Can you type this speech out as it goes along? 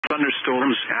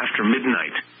thunderstorms after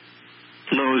midnight.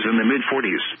 Lows in the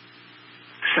mid-40s.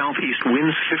 Southeast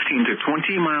winds 15 to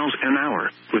 20 miles an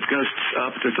hour, with gusts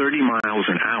up to 30 miles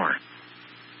an hour.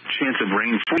 Chance of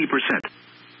rain 40%.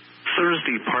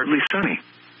 Thursday partly sunny.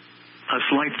 A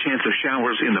slight chance of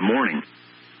showers in the morning.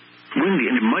 Windy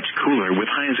and much cooler with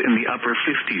highs in the upper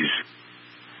 50s.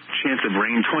 Chance of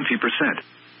rain 20%.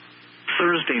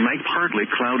 Thursday night partly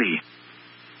cloudy.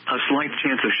 A slight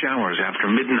chance of showers after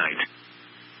midnight.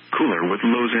 Cooler with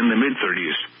lows in the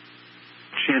mid-30s.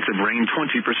 Chance of rain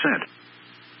 20%.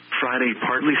 Friday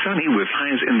partly sunny with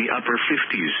highs in the upper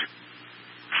 50s.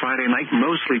 Friday night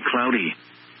mostly cloudy.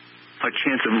 A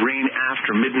chance of rain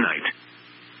after midnight.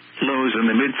 Lows in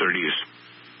the mid-30s.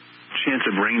 Chance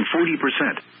of rain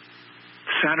 40%.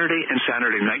 Saturday and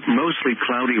Saturday night mostly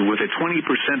cloudy with a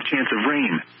 20% chance of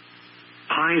rain.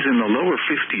 Highs in the lower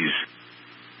 50s.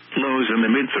 Lows in the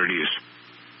mid-30s.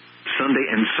 Sunday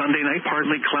and Sunday night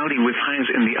partly cloudy with highs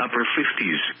in the upper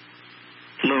 50s.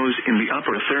 Lows in the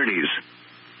upper 30s.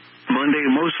 Monday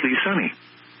mostly sunny.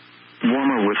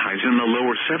 Warmer with highs in the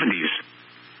lower 70s.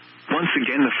 Once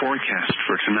again the forecast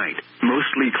for tonight.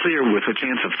 Mostly clear with a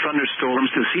chance of thunderstorms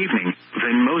this evening,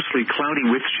 then mostly cloudy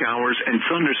with showers and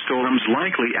thunderstorms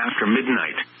likely after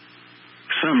midnight.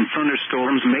 Some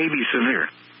thunderstorms may be severe.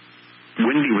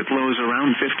 Windy with lows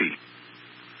around 50.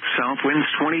 South winds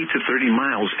 20 to 30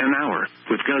 miles an hour,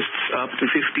 with gusts up to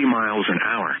 50 miles an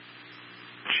hour.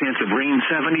 Chance of rain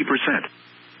 70%.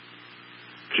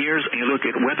 Here's a look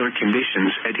at weather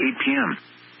conditions at 8 p.m.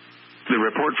 The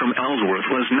report from Ellsworth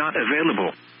was not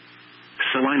available.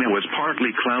 Salina was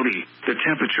partly cloudy. The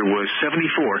temperature was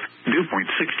 74, dew point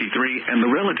 63, and the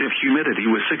relative humidity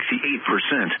was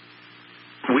 68%.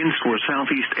 Winds were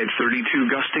southeast at 32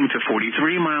 gusting to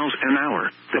 43 miles an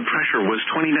hour. The pressure was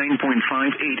 29.58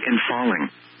 and falling.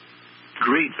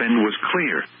 Great Bend was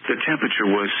clear. The temperature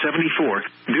was 74,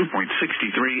 dew point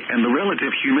 63, and the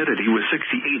relative humidity was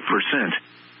 68%.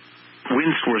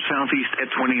 Winds were southeast at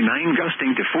 29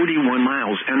 gusting to 41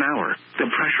 miles an hour. The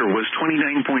pressure was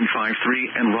 29.53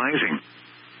 and rising.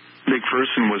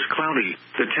 McPherson was cloudy.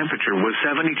 The temperature was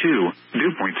 72,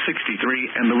 dew point 63,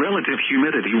 and the relative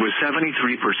humidity was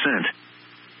 73%.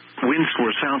 Winds were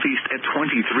southeast at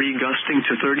 23 gusting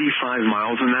to 35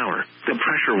 miles an hour. The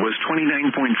pressure was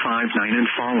 29.59 and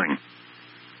falling.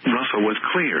 Russell was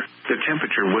clear. The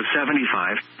temperature was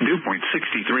 75, dew point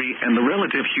 63, and the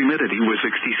relative humidity was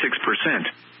 66%.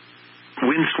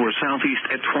 Winds were southeast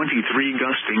at 23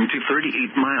 gusting to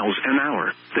 38 miles an hour.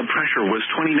 The pressure was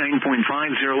 29.50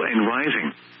 and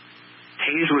rising.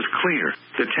 Hayes was clear.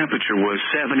 The temperature was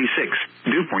 76,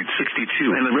 dew point 62,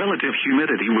 and the relative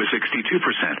humidity was 62%.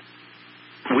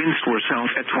 Winds were south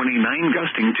at 29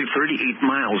 gusting to 38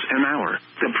 miles an hour.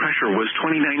 The pressure was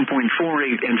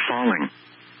 29.48 and falling.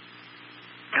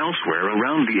 Elsewhere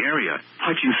around the area,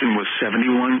 Hutchinson was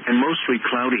 71 and mostly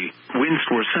cloudy. Winds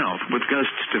were south with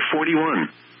gusts to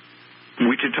 41.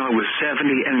 Wichita was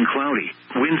 70 and cloudy.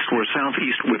 Winds were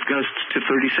southeast with gusts to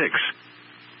 36.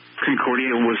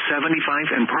 Concordia was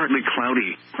 75 and partly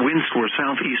cloudy. Winds were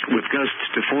southeast with gusts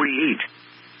to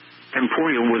 48.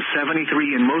 Emporia was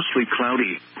 73 and mostly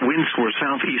cloudy. Winds were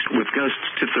southeast with gusts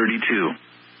to 32.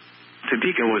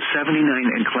 Topeka was 79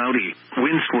 and cloudy.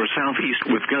 Winds were southeast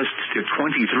with gusts to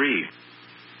 23.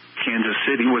 Kansas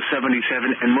City was 77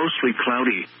 and mostly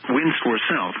cloudy. Winds were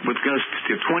south with gusts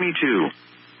to 22.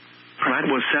 Pratt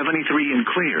was 73 and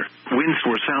clear. Winds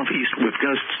were southeast with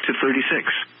gusts to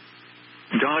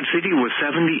 36. Dodge City was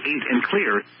 78 and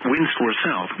clear. Winds were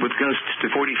south with gusts to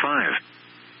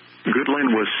 45. Goodland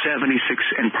was 76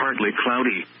 and partly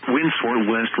cloudy. Winds were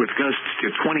west with gusts to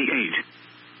 28.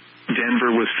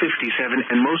 Denver was 57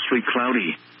 and mostly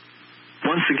cloudy.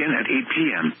 Once again at 8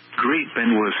 p.m., Great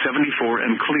Bend was 74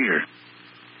 and clear.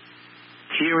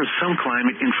 Here is some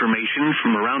climate information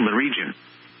from around the region.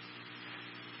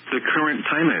 The current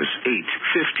time is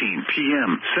 8:15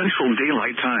 p.m. Central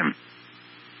Daylight Time.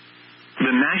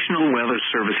 The National Weather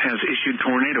Service has issued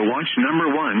Tornado Watch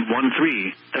number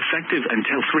 113, effective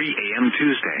until 3 a.m.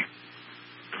 Tuesday.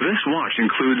 This watch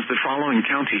includes the following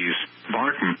counties: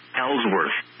 Barton,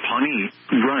 Ellsworth, Pawnee,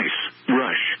 Bryce,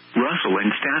 Rush, Russell,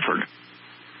 and Stafford.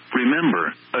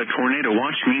 Remember, a tornado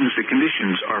watch means the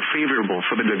conditions are favorable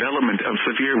for the development of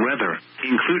severe weather,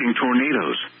 including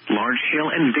tornadoes, large hail,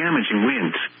 and damaging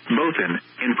winds, both in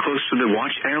and close to the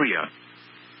watch area.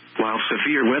 While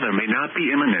severe weather may not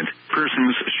be imminent,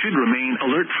 persons should remain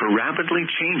alert for rapidly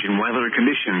changing weather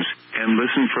conditions and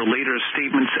listen for later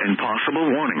statements and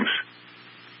possible warnings.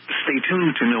 Stay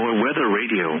tuned to NOAA Weather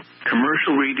Radio,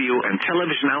 commercial radio and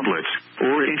television outlets,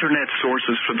 or internet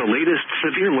sources for the latest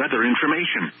severe weather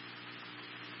information.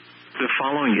 The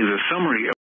following is a summary of